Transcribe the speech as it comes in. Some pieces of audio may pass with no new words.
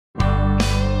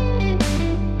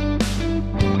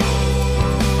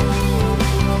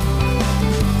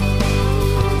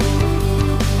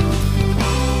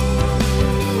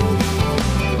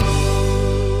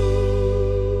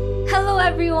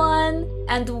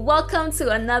and welcome to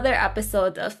another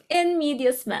episode of In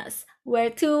Medias Mess, where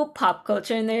two pop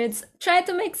culture nerds try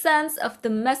to make sense of the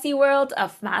messy world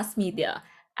of mass media.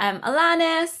 I'm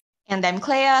Alanis, And I'm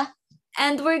Clea.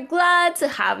 and we're glad to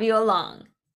have you along.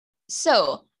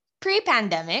 So,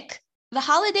 pre-pandemic, the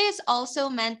holidays also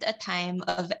meant a time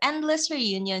of endless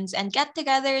reunions and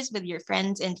get-togethers with your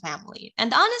friends and family.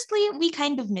 And honestly, we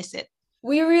kind of miss it.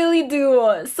 We really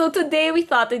do. So today we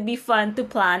thought it'd be fun to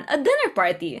plan a dinner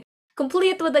party,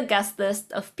 complete with a guest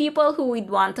list of people who we'd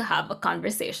want to have a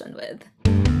conversation with.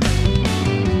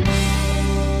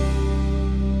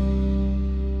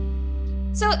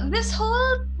 So, this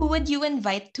whole who would you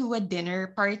invite to a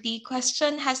dinner party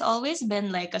question has always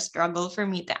been like a struggle for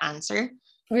me to answer.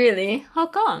 Really? How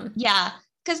come? Yeah,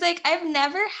 because like I've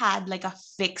never had like a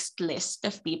fixed list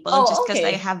of people Oh, just because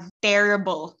I okay. have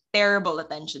terrible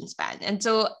attention span. And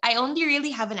so I only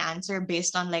really have an answer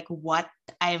based on like what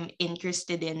I'm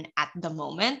interested in at the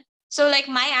moment. So like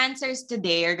my answers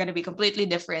today are going to be completely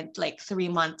different like 3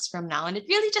 months from now. And it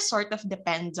really just sort of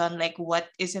depends on like what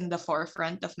is in the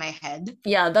forefront of my head.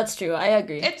 Yeah, that's true. I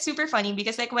agree. It's super funny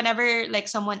because like whenever like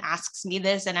someone asks me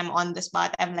this and I'm on the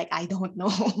spot, I'm like, I don't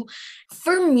know.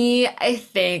 For me, I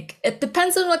think it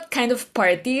depends on what kind of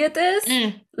party it is.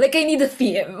 Mm. Like, I need a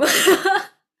theme.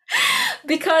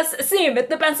 Because, same, it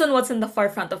depends on what's in the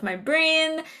forefront of my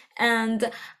brain.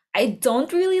 And I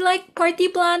don't really like party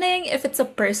planning if it's a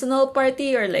personal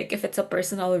party or like if it's a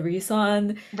personal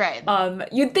reason. Right.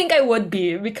 You'd think I would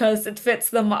be because it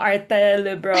fits the Maarte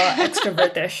Libra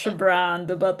extrovertish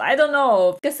brand, but I don't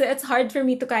know because it's hard for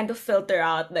me to kind of filter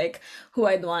out like who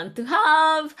I'd want to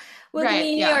have with Right,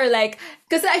 me yeah. or like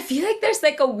because I feel like there's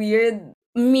like a weird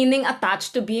meaning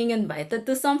attached to being invited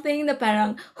to something na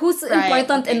parang who's Right,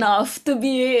 important okay. enough to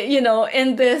be,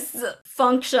 in this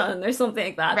function or something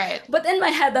like that. Right. But in my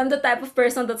head, I'm the type of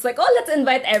person that's like, oh, let's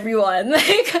invite everyone.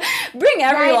 Like, bring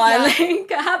everyone. Right, yeah.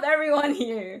 Like, have everyone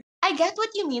here. I get what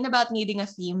you mean about needing a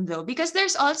theme though, because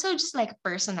there's also just like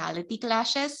personality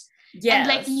clashes. And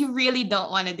like Yes. you really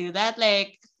don't want to do that.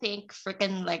 Like think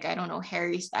freaking like I don't know,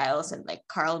 Harry Styles and like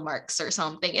Karl Marx or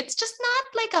something. It's just not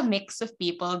like a mix of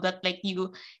people that like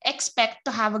you expect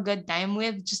to have a good time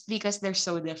with just because they're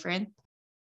so different.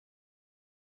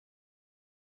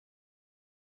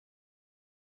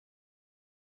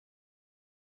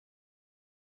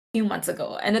 Few months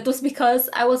ago. And it was because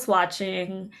I was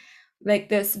watching like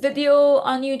this video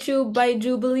on YouTube by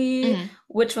Jubilee, Mhm.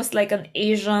 which was like an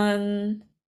Asian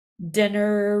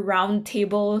dinner round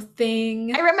table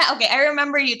thing. I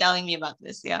remember you telling me about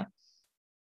this, yeah.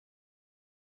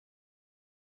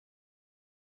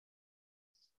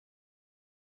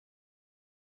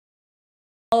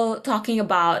 All talking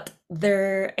about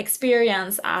their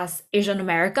experience as Asian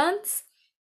Americans,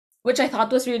 which I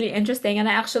thought was really interesting. And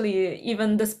I actually,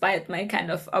 even despite my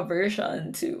kind of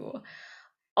aversion to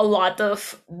a lot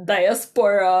of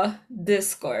diaspora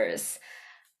discourse,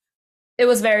 it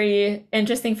was very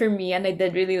interesting for me and I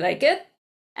did really like it.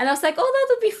 And I was like, oh, that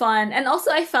would be fun. And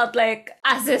also, I felt like,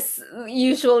 as is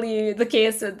usually the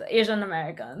case with Asian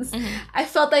Americans, I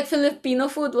felt like Filipino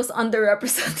food was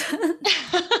underrepresented.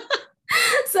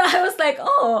 So I was like,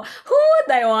 oh, who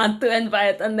would I want to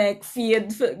invite and like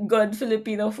feed good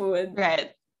Filipino food?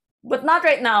 Right. But not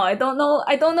right now. I don't know.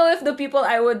 I don't know if the people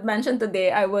I would mention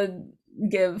today I would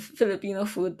give Filipino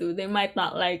food to. They might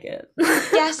not like it.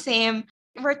 Yeah, same.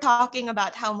 We're talking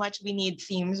about how much we need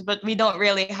themes, but we don't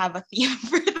really have a theme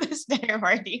for this dinner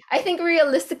party. I think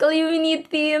realistically we need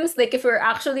themes. Like if we're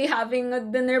actually having a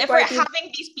dinner If we're party.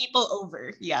 having these people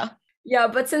over, yeah. Yeah,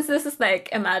 but since this is like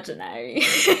imaginary.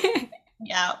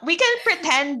 Yeah, we can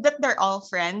pretend that they're all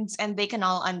friends and they can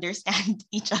all understand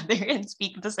each other and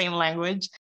speak the same language.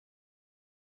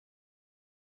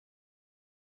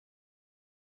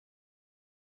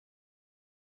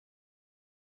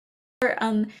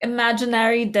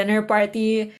 Imaginary dinner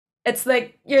party, it's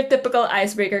like your typical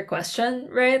icebreaker question,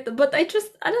 right? But I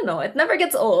don't know, it never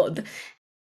gets old.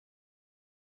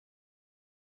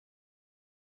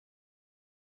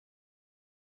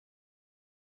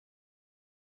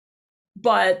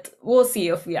 But we'll see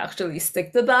if we actually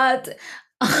stick to that.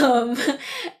 Um,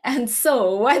 and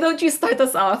so, why don't you start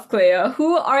us off, Clea?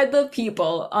 Who are the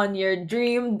people on your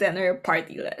dream dinner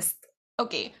party list?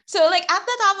 Okay, so like at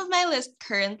the top of my list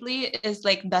currently is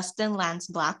like Dustin Lance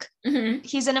Black. Mm-hmm.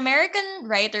 He's an American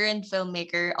writer and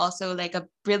filmmaker, also like a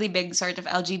really big sort of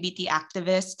LGBT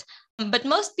activist. But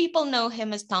most people know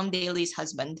him as Tom Daly's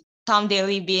husband. Tom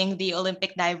Daley being the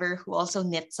Olympic diver who also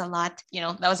knits a lot.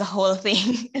 That was a whole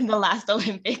thing in the last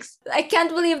Olympics. I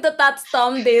can't believe that that's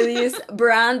Tom Daley's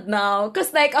brand now.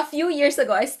 Because like a few years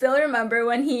ago, I still remember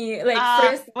when he like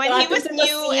first when got he was into the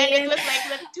new and it scene. was like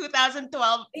the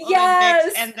 2012 Yes.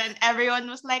 Olympics, and then everyone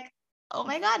was like, oh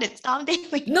my God, it's Tom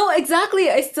Daley. No,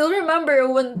 exactly. I still remember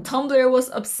when Tumblr was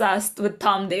obsessed with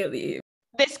Tom Daley.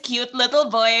 This cute little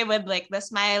boy with like the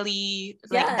smiley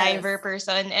like Yes. diver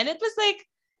person. And it was like,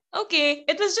 okay,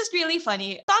 it was just really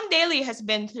funny. Tom Daley has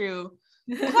been through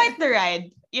quite the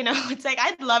ride. It's like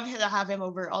I'd love to have him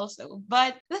over also.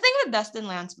 But the thing with Dustin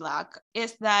Lance Black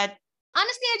is that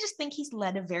honestly, I just think he's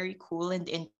led a very cool and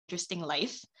interesting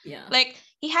life. Yeah. Like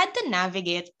he had to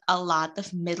navigate a lot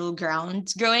of middle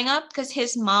grounds growing up because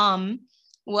his mom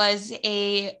was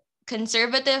a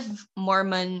conservative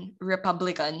Mormon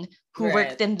Republican who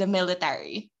worked in the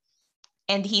military,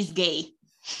 and he's gay.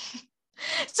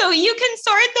 So you can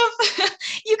sort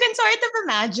of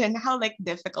imagine how like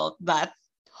difficult that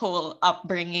whole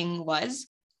upbringing was.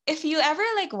 If you ever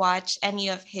like watch any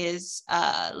of his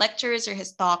lectures or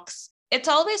his talks, it's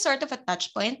always sort of a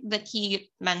touch point that he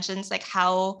mentions like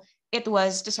how it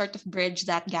was to sort of bridge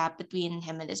that gap between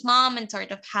him and his mom, and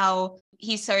sort of how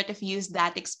he sort of used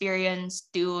that experience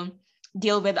to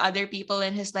deal with other people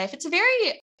in his life.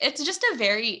 It's just a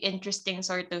very interesting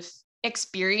sort of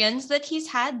experience that he's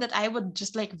had that I would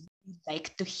just like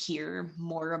to hear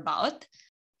more about.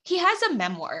 He has a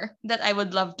memoir that I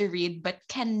would love to read but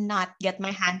cannot get my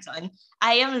hands on.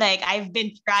 I've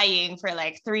been trying for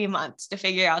like 3 months to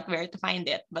figure out where to find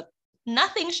it, but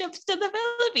nothing ships to the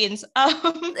Philippines.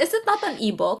 Is it not an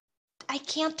ebook? I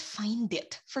can't find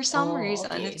it for some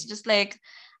reason. Okay. It's just like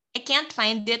I can't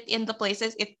find it in the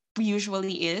places it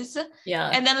usually is.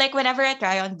 Yeah. And then like whenever I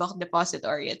try on Book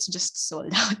Depository, it's just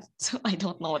sold out. So I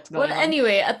don't know what's going on. Well,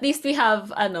 anyway, at least we have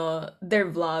their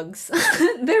vlogs.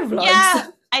 Their vlogs. Yeah,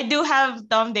 I do have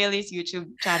Tom Daley's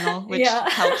YouTube channel, which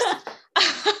helps.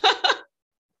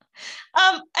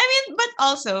 But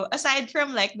also aside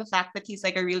from like the fact that he's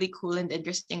like a really cool and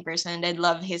interesting person, I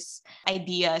love his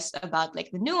ideas about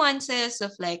like the nuances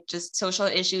of like just social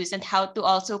issues and how to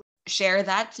also share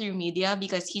that through media,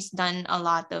 because he's done a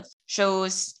lot of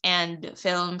shows and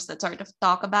films that sort of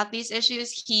talk about these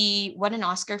issues. He won an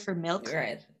Oscar for Milk.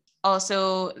 Right.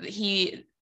 Also, it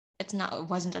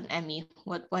wasn't an Emmy.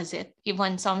 What was it? He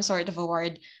won some sort of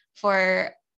award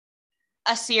for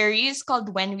a series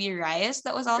called When We Rise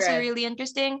that was also really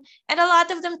interesting. And a lot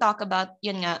of them talk about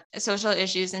social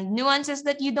issues and nuances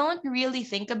that you don't really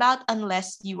think about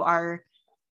unless you are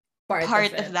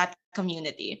part of that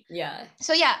community. Yeah.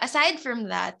 So yeah, aside from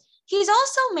that, he's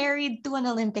also married to an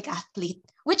Olympic athlete,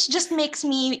 which just makes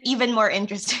me even more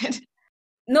interested.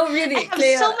 No, really, I have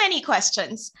Clea, so many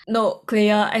questions. No,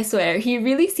 Clea, I swear, he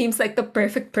really seems like the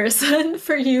perfect person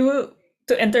for you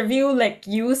to interview, like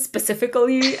you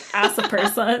specifically as a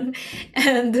person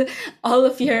and all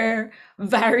of your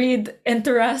varied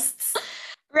interests.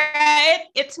 Right?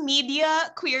 It's media,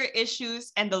 queer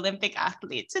issues, and Olympic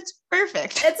athletes. It's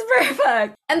perfect. It's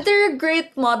perfect. And they're a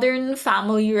great modern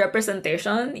family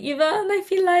representation, even, I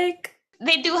feel like.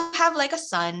 They do have like a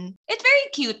son. It's very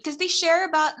cute because they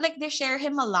share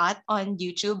him a lot on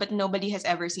YouTube, but nobody has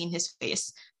ever seen his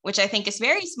face, which I think is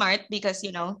very smart because,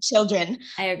 children.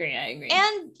 I agree.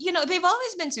 And, they've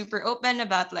always been super open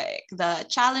about like the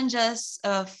challenges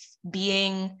of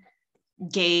being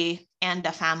gay and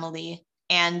a family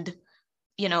and,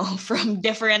 from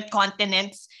different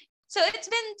continents. So it's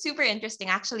been super interesting.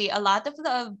 Actually, a lot of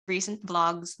the recent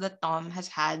vlogs that Tom has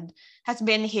had has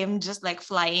been him just like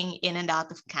flying in and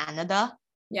out of Canada,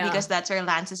 because that's where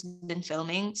Lance has been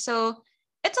filming. So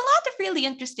it's a lot of really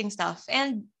interesting stuff.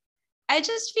 And I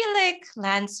just feel like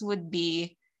Lance would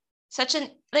be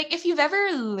if you've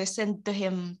ever listened to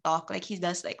him talk, like he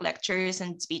does like lectures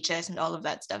and speeches and all of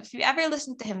that stuff. If you ever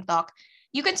listen to him talk,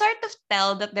 you can sort of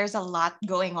tell that there's a lot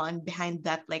going on behind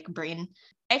that like brain.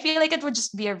 I feel like it would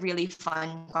just be a really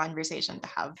fun conversation to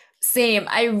have. Same.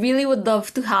 I really would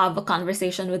love to have a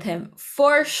conversation with him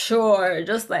for sure.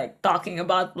 Just like talking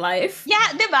about life. Yeah,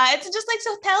 diba? It's just like,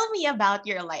 so tell me about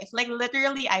your life. Like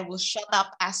literally, I will shut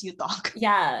up as you talk.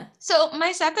 Yeah. So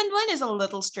my second one is a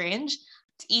little strange.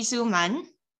 It's Isu Man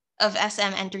of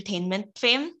SM Entertainment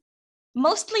fame.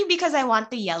 Mostly because I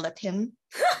want to yell at him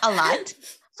a lot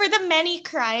for the many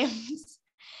crimes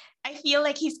I feel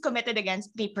like he's committed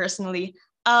against me personally.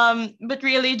 But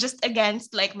really just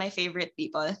against like my favorite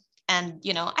people. And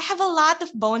I have a lot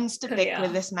of bones to pick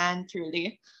with this man,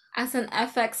 truly. As an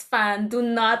FX fan, do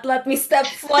not let me step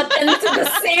foot into the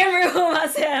same room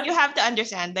as him. You have to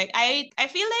understand, like I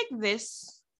feel like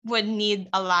this would need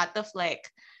a lot of like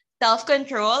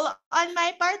self-control on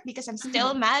my part because I'm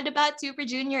still mad about Super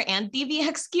Junior and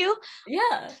TVXQ.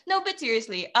 Yeah. No, but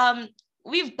seriously,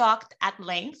 we've talked at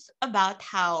length about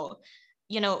how,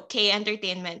 K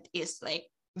entertainment is like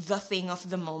the thing of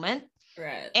the moment.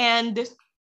 Right. And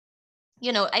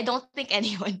I don't think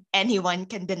anyone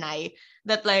can deny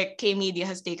that like K media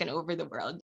has taken over the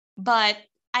world. But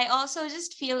I also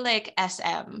just feel like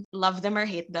SM, love them or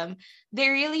hate them, they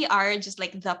really are just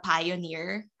like the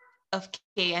pioneer of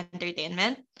K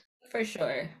entertainment. For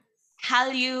sure.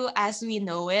 Hallyu as we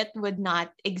know it would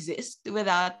not exist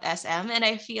without SM. And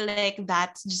I feel like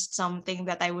that's just something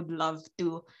that I would love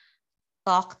to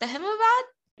talk to him about.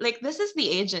 Like, this is the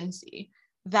agency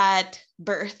that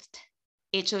birthed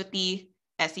HOT,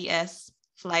 SES,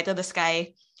 Fly to the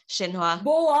Sky, Shinhwa,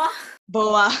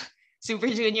 BoA, Super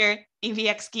Junior,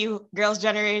 TVXQ, Girls'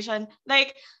 Generation.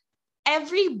 Like,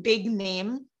 every big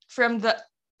name from the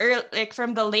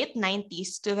from the late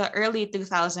 90s to the early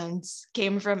 2000s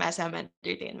came from SM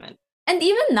Entertainment. And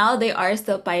even now, they are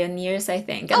still pioneers, I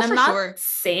think. And I'm not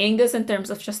saying this in terms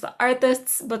of just the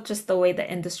artists, but just the way the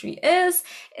industry is.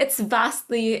 It's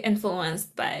vastly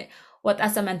influenced by what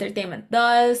SM Entertainment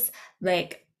does,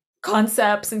 like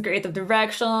concepts and creative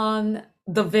direction,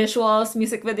 the visuals,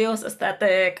 music videos,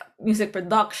 aesthetic, music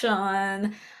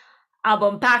production,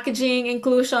 album packaging,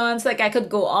 inclusions. Like, I could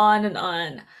go on and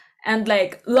on. And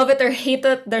like, love it or hate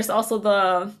it, there's also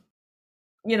the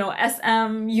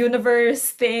SM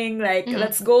universe thing, like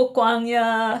let's go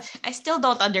Kwangya. I still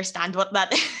don't understand what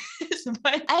that is,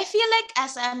 but I feel like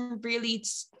SM really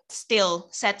still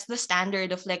sets the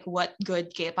standard of like what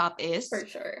good K-pop is. For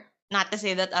sure. Not to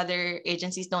say that other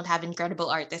agencies don't have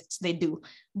incredible artists, they do.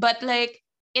 But like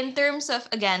in terms of,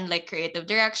 again, like creative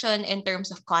direction, in terms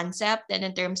of concept, and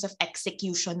in terms of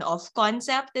execution of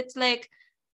concept, it's like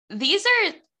these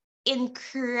are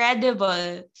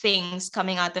incredible things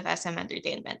coming out of SM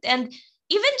Entertainment. And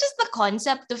even just the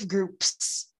concept of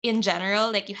groups in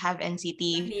general, like you have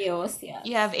NCT, Neos, yeah.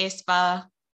 You have aespa,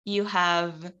 you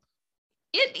have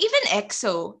even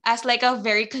EXO as like a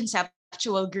very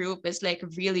conceptual group is like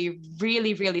really,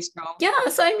 really, really strong. Yeah,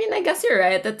 so I mean, I guess you're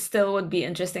right. It still would be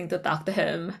interesting to talk to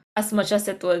him as much as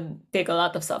it would take a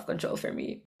lot of self-control for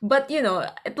me. But,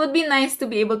 it would be nice to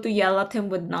be able to yell at him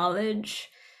with knowledge.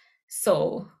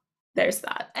 So there's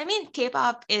that. I mean,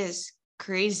 K-pop is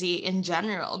crazy in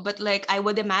general, but like I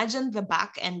would imagine the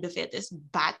back end of it is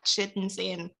batshit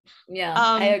insane. Yeah,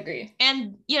 I agree.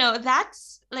 And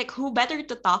that's like, who better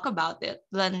to talk about it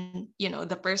than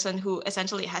the person who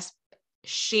essentially has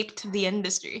shaped the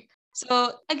industry.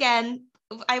 So again,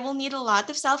 I will need a lot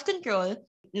of self-control,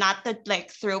 not to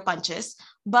like throw punches,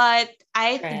 but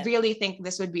I really think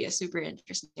this would be a super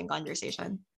interesting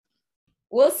conversation.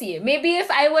 We'll see. Maybe if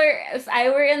I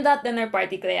were in that dinner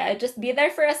party, Clea, I'd just be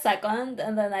there for a second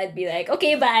and then I'd be like,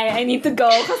 okay, bye, I need to go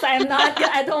because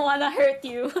I don't want to hurt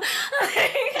you.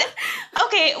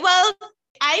 Okay, well,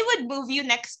 I would move you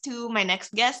next to my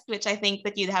next guest, which I think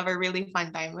that you'd have a really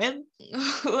fun time with,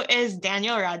 who is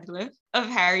Daniel Radcliffe of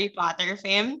Harry Potter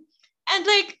fame. And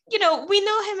like, we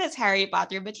know him as Harry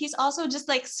Potter, but he's also just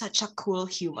like such a cool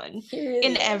human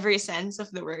in every sense of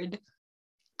the word.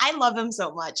 I love him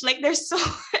so much. Like there's so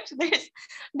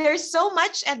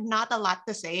much and not a lot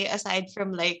to say aside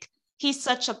from like he's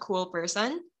such a cool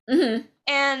person. Mm-hmm.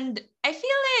 And I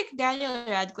feel like Daniel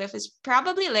Radcliffe is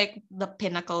probably like the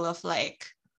pinnacle of like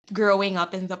growing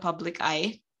up in the public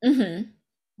eye. Mm-hmm.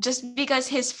 Just because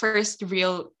his first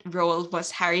real role was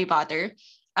Harry Potter,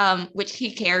 which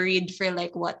he carried for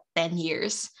like 10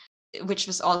 years. Which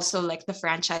was also like the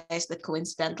franchise that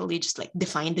coincidentally just like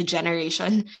defined the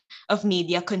generation of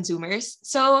media consumers.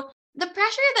 So the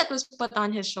pressure that was put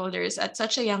on his shoulders at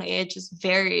such a young age is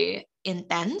very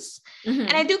intense. Mm-hmm.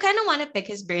 And I do kind of want to pick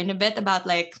his brain a bit about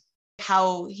like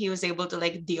how he was able to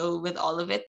like deal with all of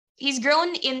it. He's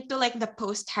grown into like the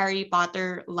post Harry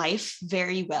Potter life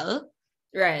very well.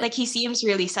 Right. Like he seems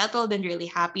really settled and really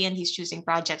happy and he's choosing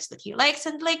projects that he likes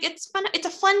and like it's fun. It's a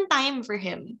fun time for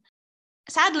him.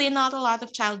 Sadly, not a lot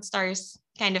of child stars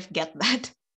kind of get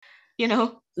that,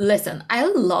 Listen, I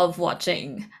love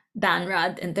watching Dan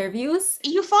Rad interviews.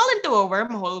 You fall into a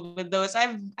wormhole with those.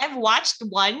 I've watched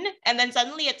one and then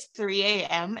suddenly it's 3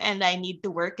 a.m. and I need to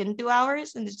work in 2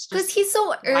 hours and it's just because he's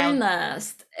so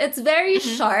earnest. It's very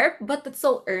sharp, but it's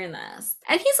so earnest.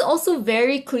 And he's also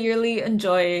very clearly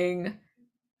enjoying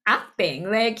acting.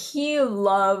 Like he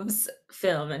loves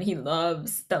film and he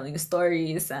loves telling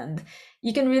stories, and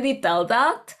you can really tell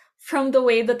that from the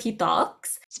way that he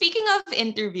talks. Speaking of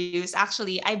interviews,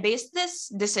 actually, I based this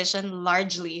decision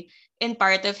largely in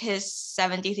part of his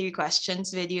 73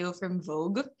 questions video from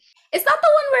Vogue. Is that the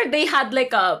one where they had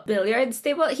like a billiards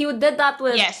table? He did that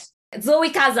with Yes. Zoe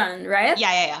Kazan, right?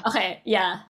 Yeah, yeah, yeah. Okay,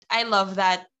 yeah. I love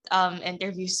that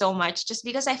interview so much just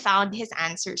because I found his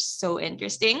answers so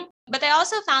interesting. But I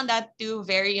also found out two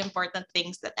very important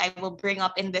things that I will bring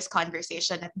up in this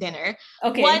conversation at dinner.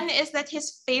 Okay. One is that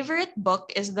his favorite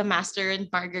book is The Master and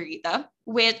Margarita,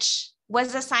 which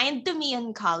was assigned to me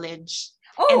in college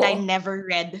and I Oh, never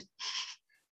read.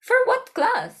 for what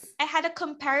class? I had a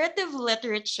comparative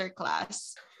literature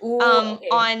class Oh, okay.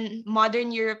 on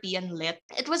modern European lit.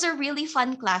 It was a really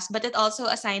fun class, but it also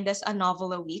assigned us a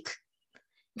novel a week.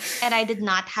 And I did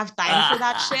not have time for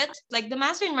that shit. Like the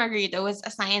Master and Margarita was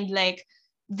assigned like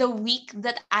the week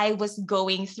that I was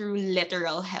going through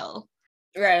literal hell.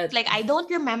 Right. Like I don't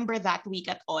remember that week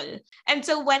at all. And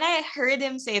so when I heard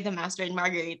him say the Master and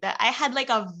Margarita, I had like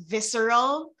a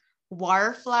visceral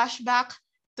war flashback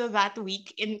to that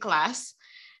week in class.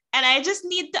 And I just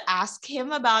need to ask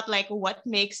him about like what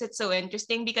makes it so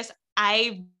interesting because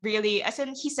I really, as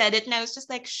in he said it and I was just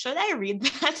like, should I read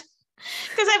that?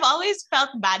 Because I've always felt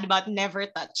bad about never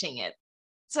touching it.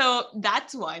 So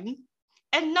that's one.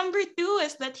 And number two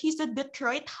is that he's a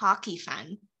Detroit hockey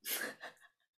fan,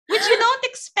 which you don't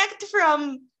expect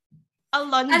from a An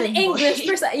London English boy.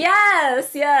 person.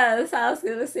 Yes, yes. I was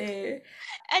gonna say.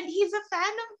 And he's a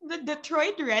fan of the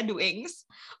Detroit Red Wings,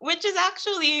 which is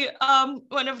actually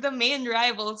one of the main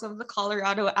rivals of the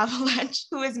Colorado Avalanche,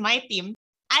 who is my team.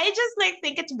 I just like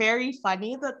think it's very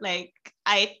funny that like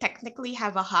I technically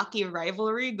have a hockey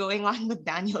rivalry going on with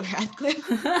Daniel Radcliffe.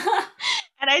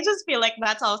 And I just feel like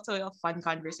that's also a fun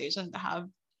conversation to have.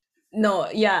 No,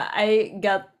 yeah, I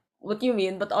get what you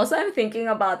mean, but also I'm thinking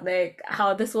about like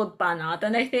how this would pan out,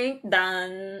 and I think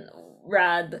Dan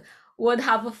Rad would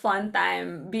have a fun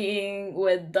time being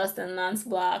with Dustin Lance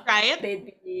Black. Right?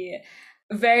 They'd be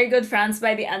very good friends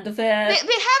by the end of They it.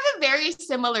 have a very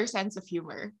similar sense of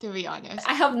humor, to be honest.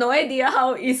 I have no idea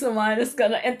how Isuman is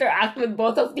gonna interact with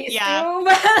both of these Yeah. two,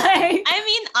 but like, I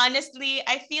mean, honestly,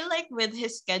 I feel like with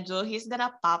his schedule, he's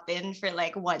gonna pop in for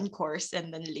like one course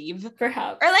and then leave.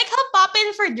 perhaps. Or like he'll pop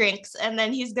in for drinks and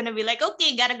then he's gonna be like,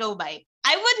 okay, gotta go bye.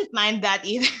 I wouldn't mind that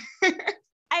either.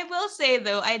 I will say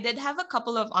though, I did have a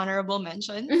couple of honorable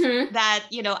mentions Mhm. that,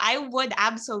 you know, I would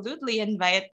absolutely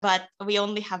invite, but we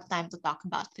only have time to talk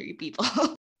about three people.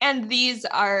 And these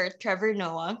are Trevor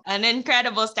Noah, an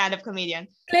incredible stand-up comedian.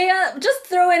 Leia, just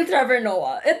throw in Trevor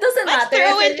Noah. It doesn't Let's matter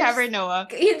throw if in it's Trevor Noah.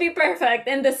 he'd be perfect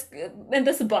in this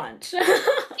bunch.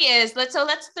 He is. Let's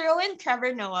throw in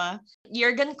Trevor Noah.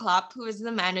 Jurgen Klopp, who is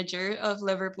the manager of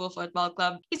Liverpool Football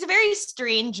Club. He's a very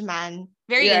strange man,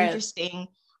 very Right. interesting.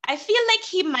 I feel like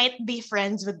he might be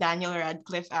friends with Daniel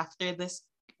Radcliffe after this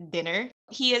dinner.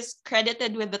 He is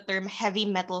credited with the term heavy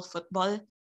metal football,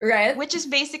 Right? which is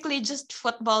basically just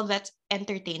football that's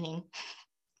entertaining.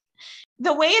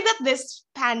 The way that this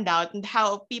panned out and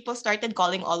how people started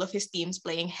calling all of his teams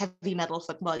playing heavy metal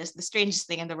football is the strangest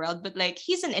thing in the world. But like,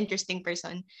 he's an interesting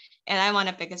person, and I want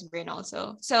to pick his brain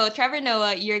also. So Trevor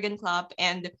Noah, Jurgen Klopp,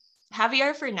 and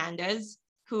Javier Fernandez,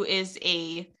 who is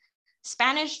a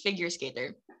Spanish figure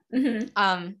skater, Mhm.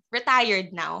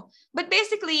 retired now. But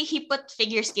basically, he put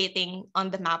figure skating on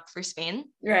the map for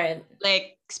Spain. Right.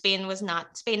 Like Spain is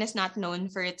not known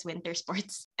for its winter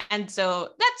sports. And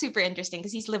so that's super interesting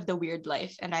because he's lived a weird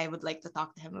life and I would like to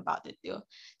talk to him about it too.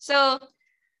 So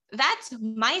that's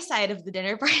my side of the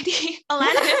dinner party.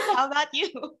 Alanis, how about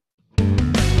you?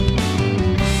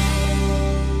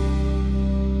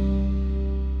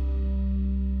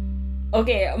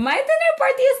 Okay, my dinner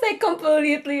party is like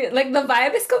completely like the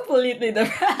vibe is completely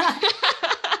different.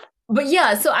 But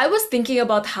yeah, so I was thinking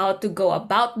about how to go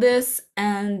about this,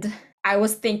 and I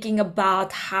was thinking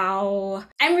about how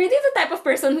I'm really the type of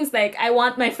person who's like, I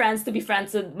want my friends to be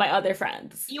friends with my other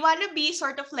friends. You want to be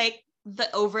sort of like the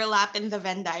overlap in the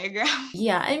Venn diagram.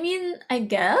 Yeah, I mean, I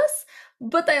guess,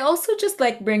 but I also just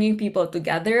like bringing people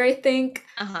together, I think.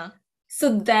 Uh-huh.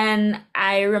 So then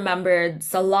I remembered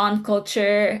salon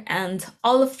culture and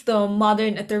all of the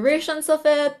modern iterations of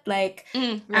it, like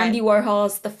Right. Andy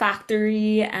Warhol's The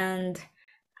Factory, and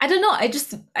I don't know,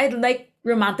 I like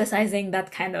romanticizing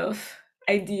that kind of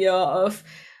idea of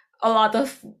a lot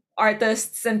of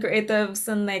artists and creatives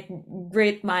and like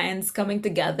great minds coming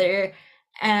together.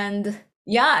 And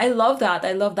yeah, I love that.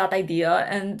 I love that idea.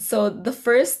 And so the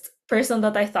first person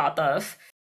that I thought of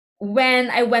when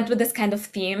I went with this kind of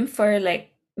theme for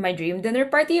like my dream dinner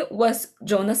party was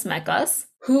Jonas Mekas,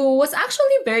 who was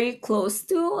actually very close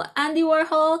to Andy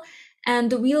Warhol.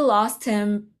 And we lost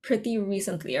him pretty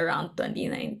recently, around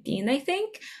 2019, I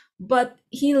think. But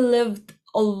he lived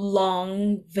a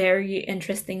long, very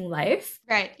interesting life.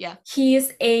 Right. Yeah. He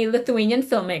is a Lithuanian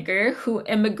filmmaker who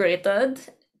immigrated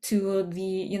to the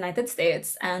United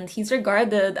States, and he's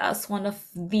regarded as one of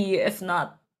the, if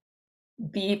not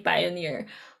the pioneer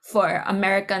for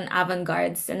American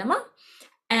avant-garde cinema.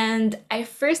 And I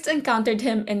first encountered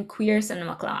him in queer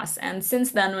cinema class. And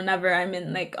since then, whenever I'm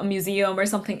in like a museum or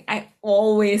something, I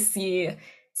always see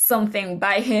something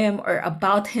by him or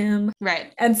about him.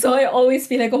 Right. And so I always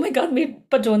feel like, oh my God, may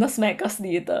pa Jonas Mekas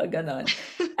dito, ganon.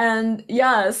 And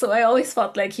yeah, so I always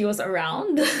felt like he was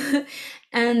around.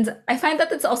 And I find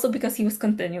that it's also because he was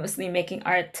continuously making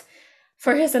art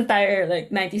for his entire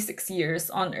like 96 years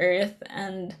on Earth.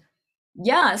 And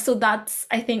yeah, so that's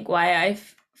I think why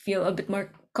feel a bit more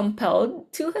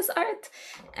compelled to his art.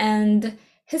 And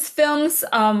his films,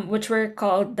 which were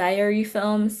called diary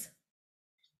films,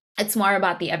 it's more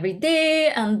about the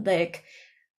everyday, and like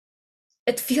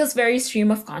it feels very stream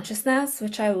of consciousness,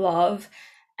 which I love.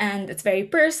 And it's very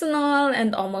personal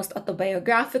and almost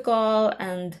autobiographical.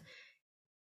 And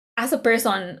as a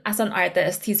person, as an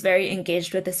artist, he's very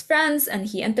engaged with his friends and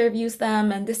he interviews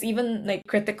them and is even like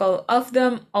critical of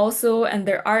them also and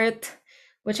their art,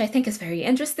 which I think is very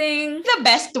interesting. The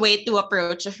best way to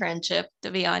approach a friendship, to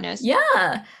be honest.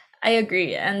 Yeah, I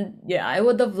agree. And yeah, I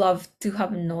would have loved to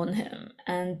have known him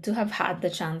and to have had the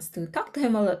chance to talk to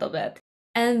him a little bit.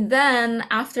 And then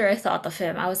after I thought of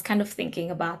him, I was kind of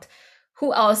thinking about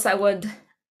who else I would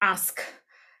ask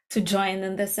to join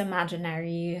in this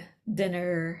imaginary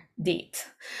dinner date,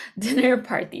 dinner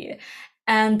party.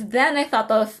 And then I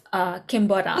thought of Kim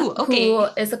Bora, Ooh, okay. who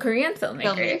is a Korean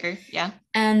filmmaker. Yeah.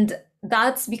 And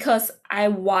that's because I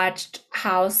watched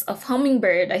House of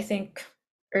Hummingbird, I think,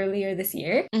 earlier this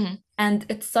year. Mm-hmm. And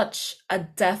it's such a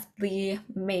deftly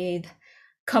made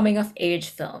coming of age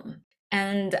film.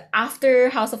 And after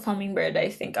House of Hummingbird, I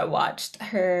think I watched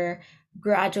her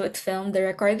graduate film, The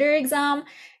Recorder Exam.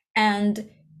 And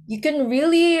you can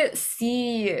really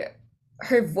see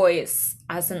her voice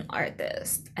as an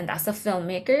artist and as a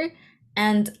filmmaker.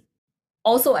 And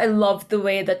also, I love the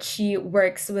way that she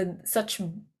works with such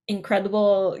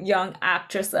incredible young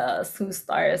actresses who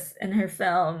stars in her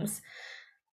films,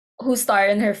 who star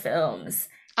in her films.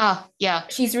 Yeah.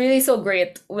 She's really so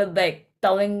great with like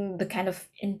telling the kind of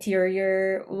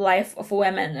interior life of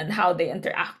women and how they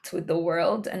interact with the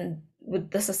world and with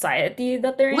the society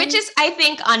that they're in. Which is, I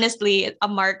think, honestly, a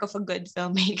mark of a good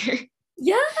filmmaker.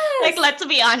 Yes. Like, let's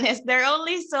be honest, there are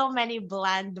only so many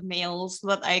bland males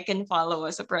that I can follow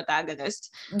as a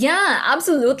protagonist. Yeah,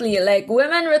 absolutely. Like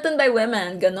women written by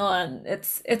women, ganon.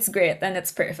 It's great and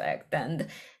it's perfect. And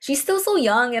she's still so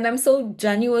young and I'm so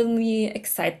genuinely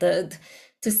excited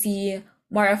to see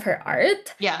more of her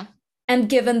art. Yeah. And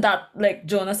given that like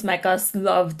Jonas Mekas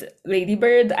loved Lady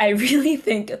Bird, I really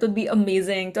think it would be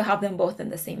amazing to have them both in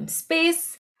the same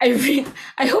space. I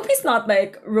hope he's not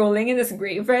like rolling in his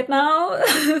grave right now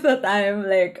that I'm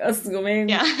like assuming.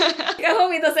 Yeah. I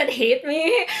hope he doesn't hate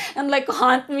me and like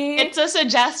haunt me. It's a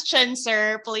suggestion,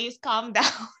 sir. Please calm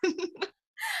down.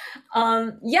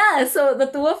 Yeah, so the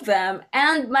two of them.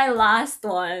 And my last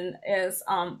one is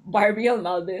Barbie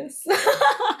Almalvis.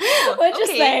 Which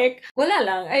is like wala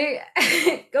lang.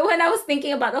 When I was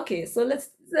thinking about so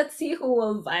let's see who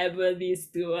will vibe with these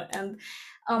two. And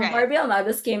right. Barbie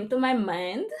Almalvis came to my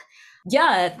mind.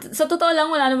 Yeah, sa totoo lang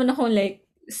wala naman akong like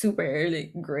super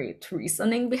like great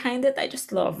reasoning behind it. I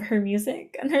just love her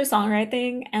music and her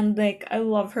songwriting, and like I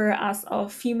love her as a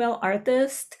female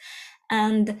artist.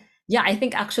 And yeah, I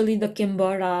think actually the Kim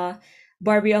Bora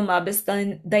Barbie Almalvis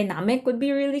dynamic would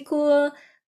be really cool.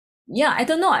 Yeah, I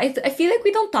don't know. I feel like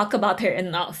we don't talk about her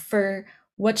enough for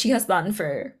what she has done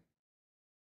for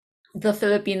the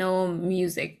Filipino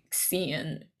music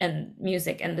scene and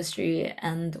music industry,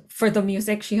 and for the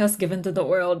music she has given to the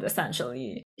world,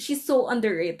 essentially. She's so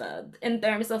underrated in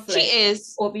terms of like she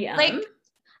is OPM. Like,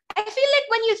 I feel like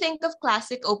when you think of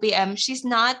classic OPM, she's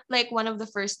not like one of the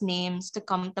first names to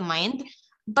come to mind.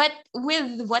 But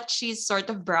with what she's sort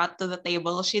of brought to the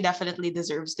table, she definitely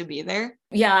deserves to be there.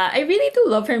 Yeah, I really do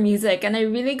love her music, and I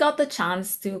really got the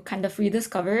chance to kind of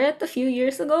rediscover it a few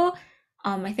years ago.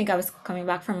 I think I was coming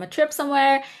back from a trip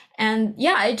somewhere, and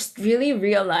yeah, I just really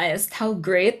realized how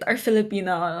great our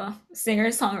Filipino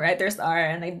singer-songwriters are,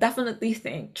 and I definitely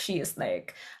think she is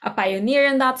like a pioneer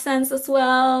in that sense as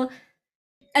well.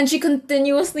 And she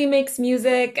continuously makes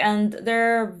music, and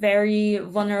there are very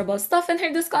vulnerable stuff in her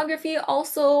discography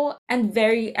also, and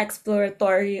very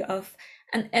exploratory of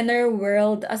an inner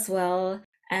world as well.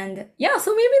 And yeah,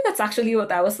 so maybe that's actually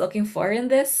what I was looking for in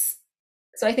this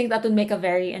So I think that would make a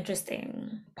very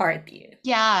interesting party.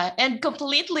 Yeah, and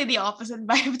completely the opposite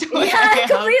vibe to what I Yeah, have,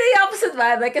 completely opposite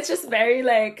vibe. Like it's just very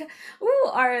like, ooh,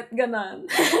 art, ganon.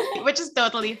 which is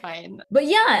totally fine. But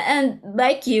yeah, and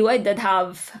like you, I did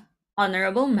have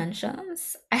honorable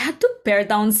mentions. I had to pare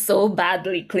down so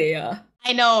badly, Clea.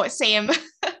 I know, same.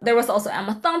 There was also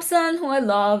Emma Thompson, who I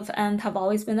love and have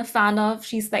always been a fan of.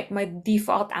 She's like my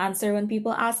default answer when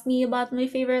people ask me about my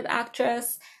favorite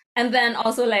actress. And then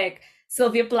also like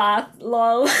Sylvia Plath,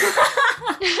 lol.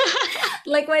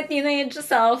 Like my teenage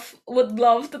self would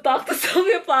love to talk to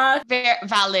Sylvia Plath. Very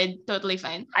valid, totally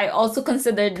fine. I also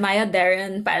considered Maya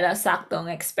Deren para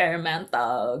saktong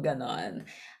experimental, ganon.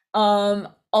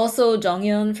 Also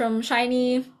Jonghyun from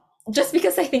SHINee, just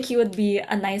because I think he would be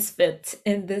a nice fit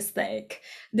in this like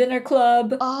dinner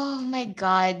club. Oh my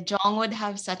God, Jong would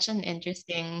have such an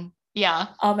interesting, yeah.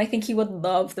 I think he would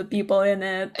love the people in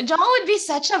it. Jong would be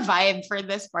such a vibe for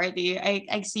this party.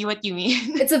 I see what you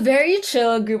mean. It's a very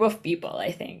chill group of people,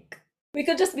 I think. We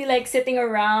could just be like sitting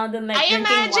around and like I drinking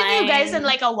imagine wine. you guys in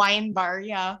like a wine bar,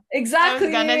 yeah. Exactly. I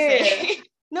was gonna say.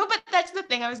 No, but that's the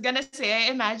thing I was gonna say. I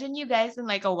imagine you guys in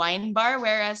like a wine bar,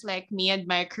 whereas like me and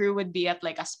my crew would be at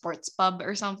like a sports pub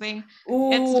or something.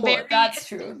 Ooh, that's It's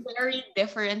true. very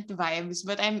different vibes,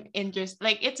 but I'm interested.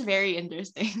 Like it's very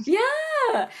interesting. Yeah,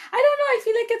 I don't know. I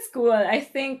feel like it's cool. I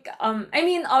think, I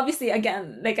mean, obviously,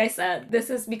 again, like I said, this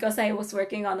is because I was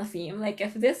working on a theme. Like,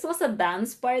 if this was a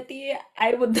dance party,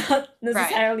 I would not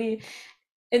necessarily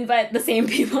invite the same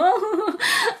people.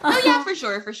 Oh yeah, for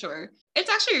sure, for sure. It's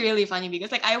actually really funny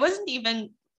because like I wasn't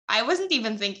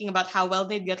even thinking about how well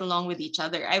they'd get along with each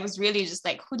other. I was really just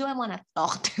like, who do I want to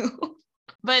talk to?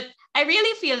 But I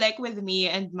really feel like with me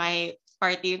and my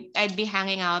party, I'd be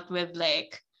hanging out with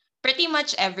like pretty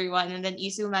much everyone, and then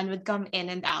Isuman would come in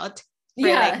and out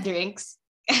for Yeah. like drinks.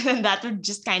 And then that would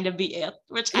just kind of be it,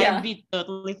 which Yeah. I'd be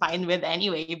totally fine with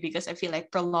anyway, because I feel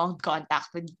like prolonged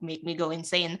contact would make me go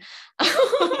insane.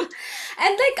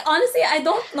 And like honestly, I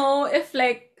don't know if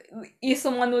like if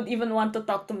someone would even want to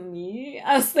talk to me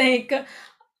as like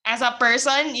As a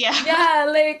person, yeah. yeah,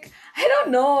 like I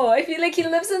don't know. I feel like he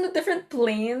lives in a different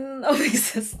plane of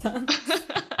existence.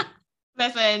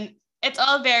 Listen, it's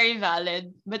all very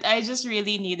valid, but I just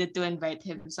really needed to invite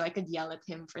him so I could yell at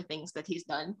him for things that he's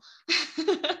done.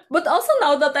 But also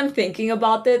now that I'm thinking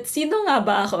about it, sino nga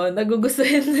ba ako?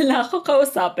 Nagugustuhin nila ako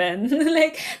kausapin.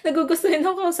 Like, nagugustuhin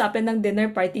ako kausapin ng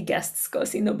dinner party guests ko.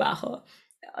 Sino ba ako?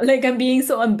 Like, I'm being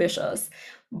so ambitious.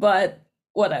 But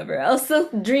whatever. I'll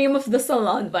still dream of the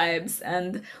salon vibes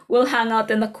and we'll hang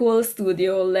out in a cool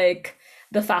studio like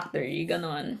the factory,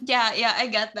 ganon. Yeah, I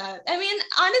get that. I mean,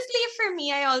 honestly, for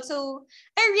me, I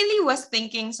really was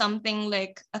thinking something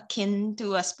like akin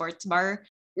to a sports bar.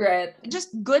 Right.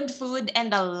 Just good food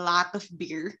and a lot of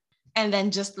beer. And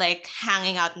then just like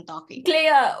hanging out and talking.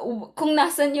 Clea, kung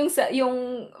nasan yung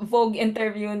Vogue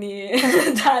interview ni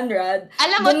Dan Rad,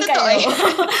 alam mo, dun totoo kayo.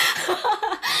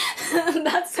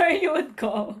 That's where you would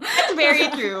go. That's very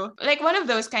true. Like one of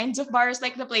those kinds of bars,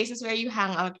 like the places where you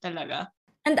hang out talaga.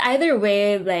 And either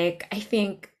way, like, I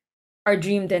think our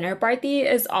dream dinner party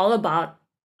is all about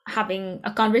having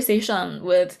a conversation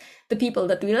with the people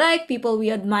that we like, people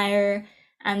we admire,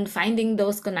 and finding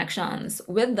those connections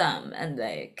with them. And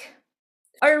like,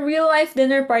 our real life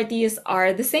dinner parties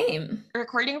are the same.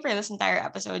 Recording for this entire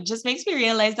episode just makes me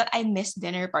realize that I miss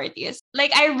dinner parties. Like,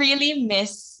 I really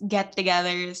miss get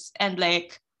togethers and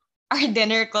like our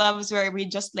dinner clubs where we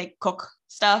just like cook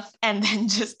stuff and then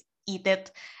just eat it.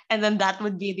 And then that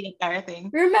would be the entire thing.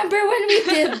 Remember when we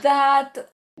did that?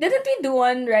 Didn't we do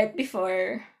one right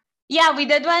before? Yeah, we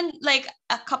did one like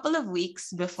a couple of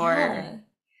weeks before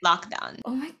lockdown.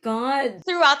 Oh my God.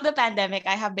 Throughout the pandemic,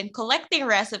 I have been collecting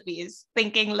recipes,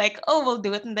 thinking like, oh, we'll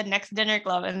do it in the next dinner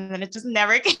club. And then it just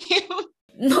never came.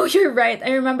 No, you're right.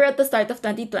 I remember at the start of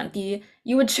 2020,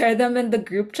 you would share them in the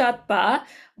group chat pa,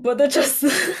 but it just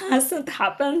hasn't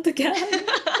happened again.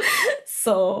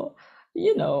 So,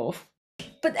 you know.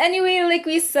 But anyway, like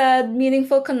we said,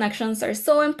 meaningful connections are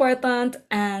so important,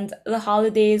 and the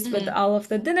holidays with all of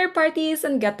the dinner parties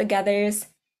and get-togethers,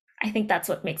 I think that's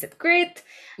what makes it great.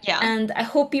 Yeah. And I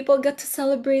hope people get to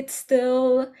celebrate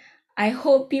still. I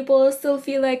hope people still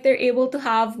feel like they're able to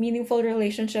have meaningful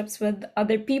relationships with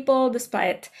other people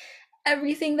despite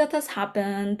everything that has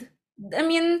happened. I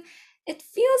mean, it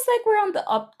feels like we're on the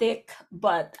uptick,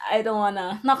 but I don't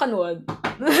wanna, knock on wood.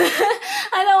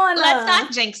 I don't wanna. Let's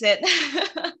not jinx it.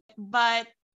 But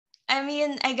I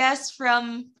mean, I guess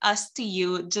from us to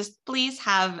you, just please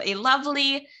have a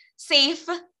lovely, safe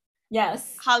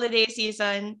holiday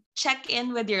season. Check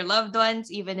in with your loved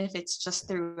ones, even if it's just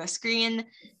through a screen.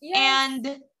 Yes.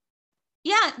 And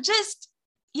yeah, just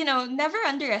never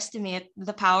underestimate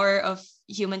the power of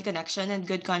human connection and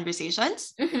good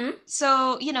conversations. Mm-hmm.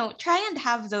 So, try and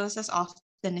have those as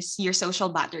often as your social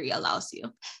battery allows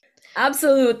you.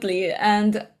 Absolutely.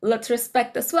 And let's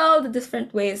respect as well the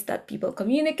different ways that people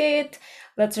communicate.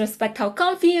 Let's respect how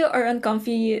comfy or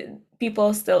uncomfy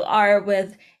people still are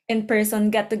with in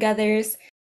person get togethers.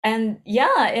 And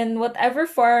yeah, in whatever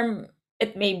form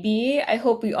it may be, I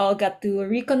hope we all get to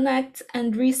reconnect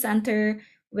and recenter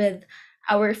with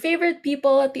our favorite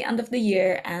people at the end of the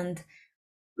year and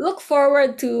look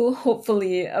forward to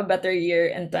hopefully a better year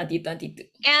in 2022.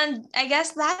 And I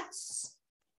guess that's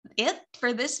it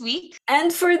for this week.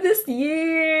 And for this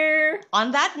year.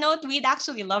 On that note, we'd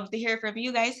actually love to hear from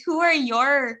you guys. Who are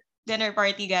your dinner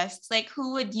party guests? Like,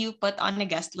 who would you put on a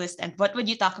guest list and what would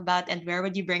you talk about and where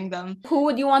would you bring them? Who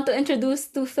would you want to introduce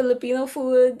to Filipino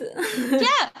food?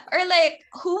 Yeah. Or like,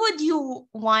 who would you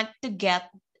want to get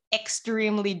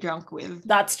extremely drunk with?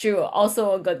 That's true.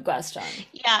 Also a good question.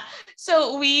 Yeah.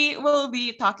 So we will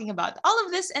be talking about all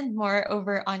of this and more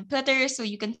over on Twitter. So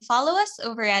you can follow us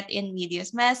over at In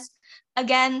Medias Mess.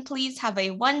 Again, please have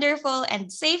a wonderful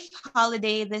and safe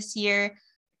holiday this year.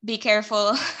 Be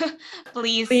careful,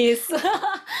 please. Please.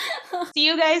 See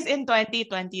you guys in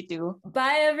 2022.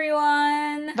 Bye,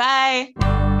 everyone. Bye.